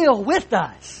 He's still with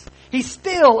us. He's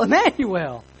still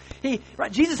Emmanuel.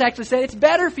 Jesus actually said, it's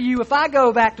better for you if I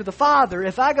go back to the Father.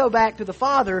 If I go back to the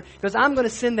Father, because I'm going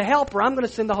to send the Helper. I'm going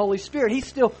to send the Holy Spirit. He's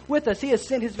still with us. He has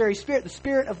sent His very Spirit, the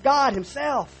Spirit of God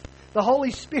Himself. The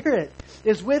Holy Spirit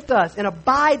is with us and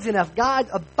abides in us. God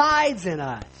abides in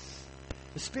us.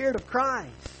 The Spirit of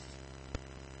Christ.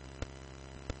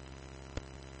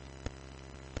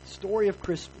 The story of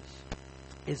Christmas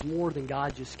is more than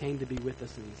God just came to be with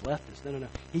us and He's left us. No.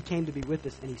 He came to be with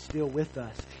us and He's still with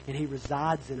us. And He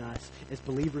resides in us as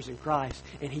believers in Christ.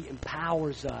 And He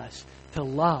empowers us to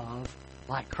love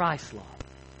like Christ loved.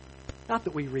 Not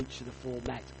that we reach to the full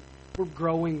maximum. We're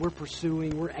growing, we're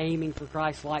pursuing, we're aiming for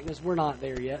Christ's likeness. We're not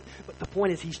there yet. But the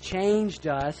point is He's changed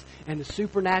us, and the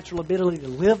supernatural ability to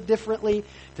live differently,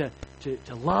 to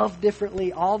love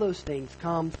differently, all those things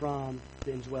come from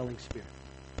the indwelling Spirit.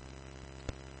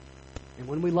 And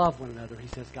when we love one another, he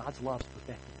says God's love is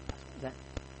perfected. What is that?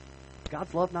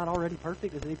 God's love not already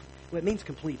perfect? Well, it means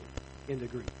completed in the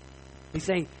Greek. He's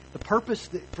saying the purpose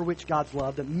for which God's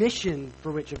love, the mission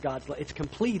for which of God's love, it's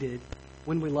completed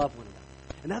when we love one another.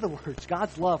 In other words,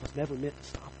 God's love was never meant to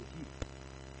stop with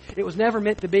you. It was never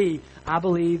meant to be, I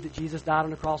believe that Jesus died on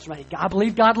the cross for me. I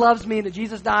believe God loves me and that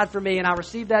Jesus died for me and I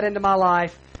received that into my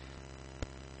life.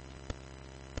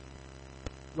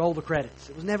 Roll the credits.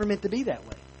 It was never meant to be that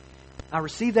way. I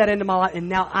received that into my life, and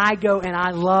now I go and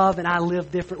I love and I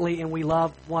live differently, and we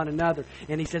love one another.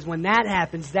 And he says when that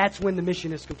happens, that's when the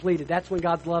mission is completed. That's when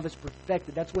God's love is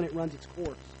perfected. That's when it runs its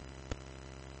course.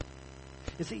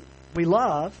 You see, we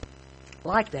love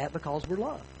like that because we're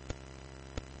loved.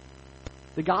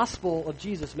 The gospel of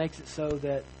Jesus makes it so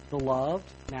that the loved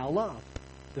now love.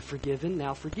 The forgiven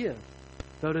now forgive.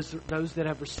 Those that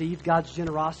have received God's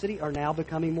generosity are now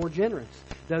becoming more generous.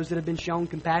 Those that have been shown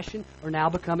compassion are now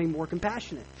becoming more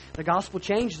compassionate. The gospel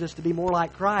changes us to be more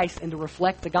like Christ and to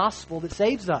reflect the gospel that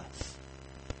saves us.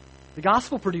 The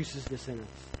gospel produces this in us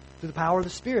through the power of the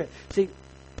Spirit. See,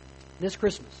 this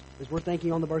Christmas, as we're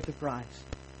thinking on the birth of Christ,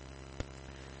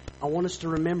 I want us to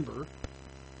remember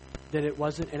that it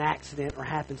wasn't an accident or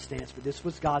happenstance, but this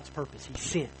was God's purpose. He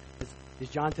sent. As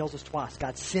John tells us twice,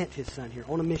 God sent His Son here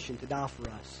on a mission to die for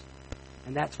us.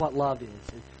 And that's what love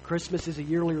is. And Christmas is a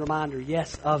yearly reminder,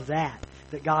 yes, of that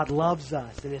God loves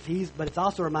us. But it's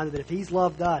also a reminder that if He's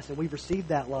loved us and we've received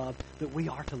that love, that we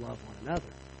are to love one another.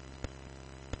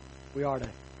 We are to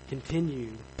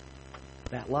continue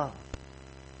that love.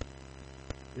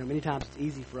 You know, many times it's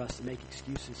easy for us to make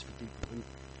excuses for people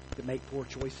that make poor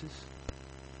choices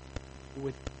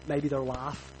with maybe their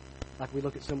life. Like we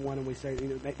look at someone and we say,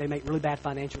 they make really bad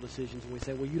financial decisions, and we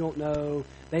say, well, you don't know.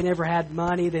 They never had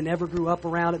money. They never grew up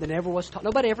around it. They never was taught.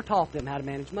 Nobody ever taught them how to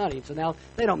manage money, and so now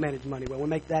they don't manage money well. We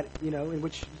make that, in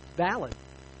which is valid.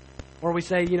 Or we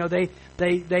say,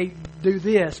 they do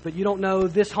this, but you don't know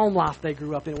this home life they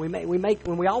grew up in.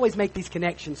 We always make these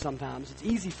connections. Sometimes it's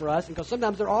easy for us, because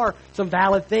sometimes there are some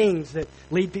valid things that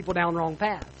lead people down wrong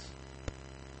paths.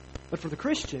 But for the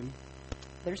Christian,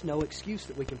 there's no excuse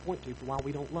that we can point to for why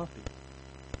we don't love people.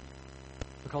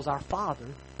 Because our Father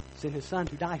sent His Son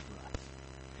to die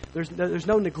for us. There's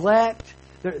no neglect.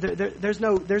 There's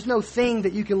no thing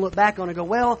that you can look back on and go,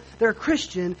 well, they're a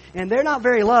Christian and they're not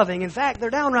very loving. In fact, they're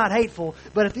downright hateful.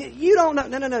 But if you don't know,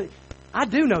 no. I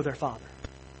do know their Father.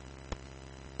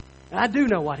 And I do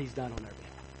know what He's done on their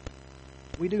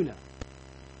behalf. We do know.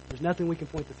 There's nothing we can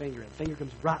point the finger at. The finger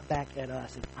comes right back at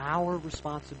us and our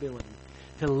responsibility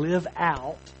to live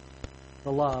out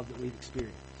the love that we've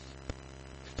experienced.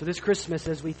 So this Christmas,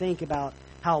 as we think about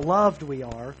how loved we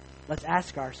are, let's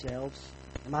ask ourselves,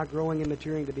 am I growing and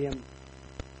maturing to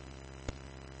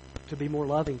be more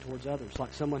loving towards others?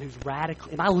 Like someone who's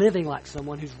am I living like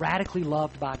someone who's radically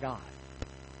loved by God?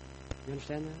 You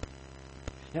understand that?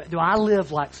 Now, do I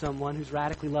live like someone who's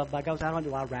radically loved by God?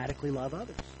 Do I radically love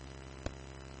others?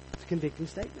 It's a convicting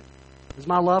statement. Does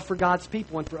my love for God's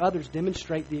people and for others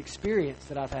demonstrate the experience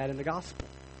that I've had in the gospel?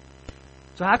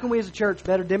 So how can we as a church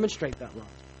better demonstrate that love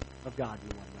of God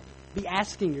to one another? Be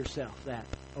asking yourself that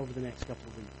over the next couple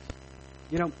of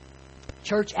weeks.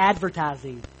 Church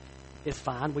advertising is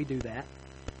fine. We do that.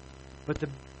 But the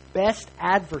best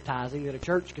advertising that a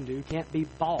church can do can't be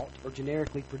bought or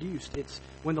generically produced. It's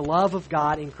when the love of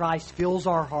God in Christ fills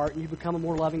our heart and you become a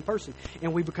more loving person.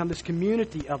 And we become this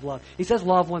community of love. He says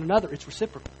love one another. It's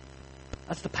reciprocal.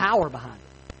 That's the power behind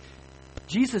it.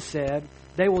 Jesus said,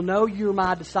 they will know you're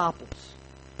my disciples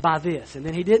by this. And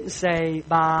then He didn't say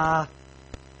by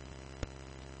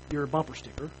your bumper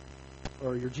sticker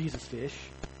or your Jesus fish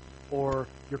or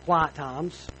your quiet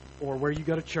times or where you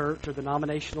go to church or the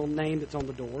denominational name that's on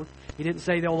the door. He didn't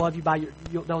say they'll love you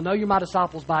they'll know you're my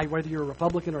disciples by whether you're a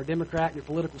Republican or a Democrat and your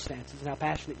political stances and how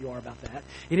passionate you are about that.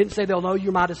 He didn't say they'll know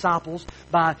you're my disciples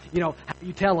by, how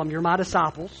you tell them you're my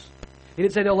disciples. He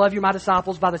didn't say they'll love you, my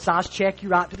disciples, by the size check you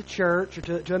write to the church or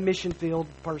to a mission field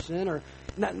person. Or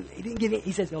nothing. He didn't give it.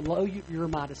 He says they'll know you're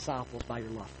my disciples by your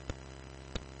love.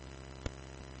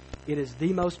 It is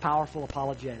the most powerful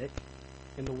apologetic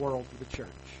in the world for the church,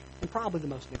 and probably the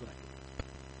most neglected.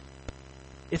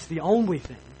 It's the only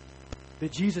thing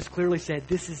that Jesus clearly said,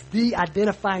 this is the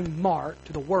identifying mark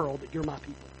to the world that you're my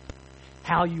people.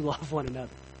 How you love one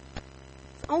another.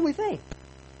 It's the only thing.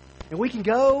 And we can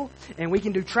go, and we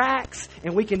can do tracts,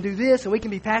 and we can do this, and we can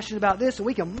be passionate about this, and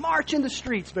we can march in the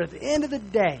streets. But at the end of the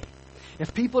day,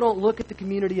 if people don't look at the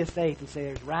community of faith and say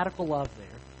there's radical love there,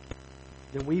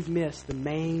 then we've missed the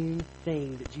main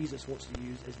thing that Jesus wants to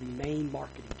use as the main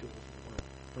marketing tool for the world,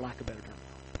 for lack of a better term.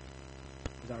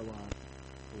 Is our love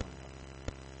for one another.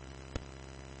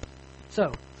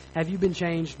 So, have you been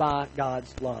changed by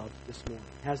God's love this morning?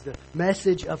 Has the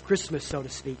message of Christmas, so to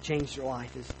speak, changed your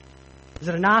life? Is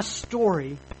it a nice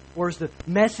story, or is the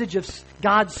message of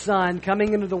God's Son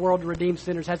coming into the world to redeem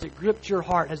sinners, has it gripped your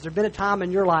heart? Has there been a time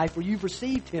in your life where you've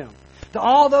received Him? To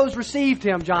all those received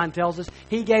Him, John tells us,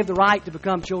 He gave the right to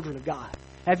become children of God.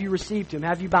 Have you received Him?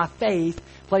 Have you by faith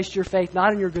placed your faith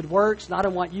not in your good works, not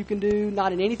in what you can do,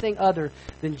 not in anything other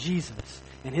than Jesus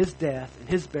and His death and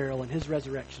His burial and His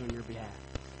resurrection on your behalf?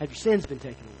 Have your sins been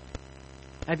taken away?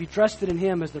 Have you trusted in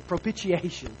Him as the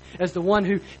propitiation, as the one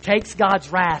who takes God's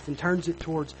wrath and turns it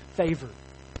towards favor?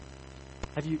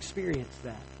 Have you experienced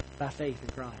that by faith in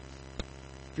Christ?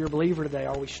 If you're a believer today,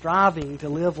 are we striving to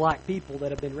live like people that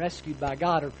have been rescued by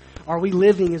God, or are we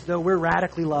living as though we're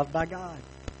radically loved by God?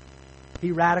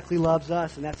 He radically loves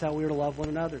us, and that's how we are to love one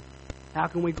another. How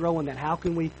can we grow in that? How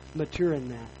can we mature in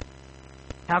that?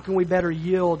 How can we better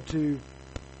yield to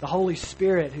the Holy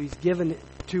Spirit who's given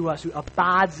to us, who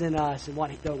abides in us, and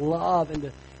what the love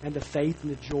and the faith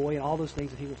and the joy and all those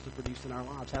things that He wants to produce in our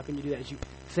lives? How can you do that as you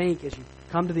think, as you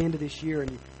come to the end of this year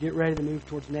and you get ready to move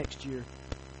towards next year?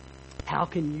 How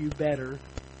can you better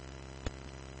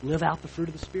live out the fruit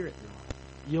of the Spirit in your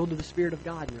life? Yield to the Spirit of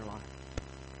God in your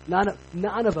life.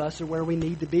 None of us are where we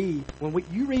need to be. When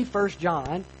you read 1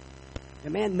 John,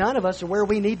 and man, none of us are where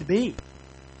we need to be.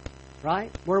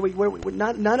 Right?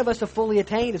 None of us have fully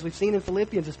attained, as we've seen in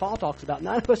Philippians, as Paul talks about.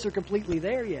 None of us are completely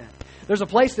there yet. There's a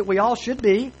place that we all should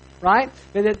be, right?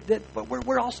 But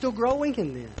we're all still growing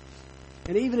in this.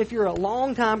 And even if you're a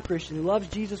long-time Christian who loves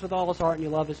Jesus with all his heart and you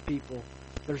love his people,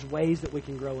 there's ways that we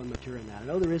can grow and mature in that. I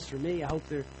know there is for me. I hope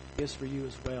there is for you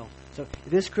as well. So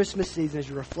this Christmas season, as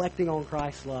you're reflecting on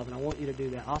Christ's love, and I want you to do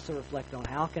that, also reflect on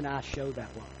how can I show that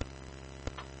love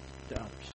to others.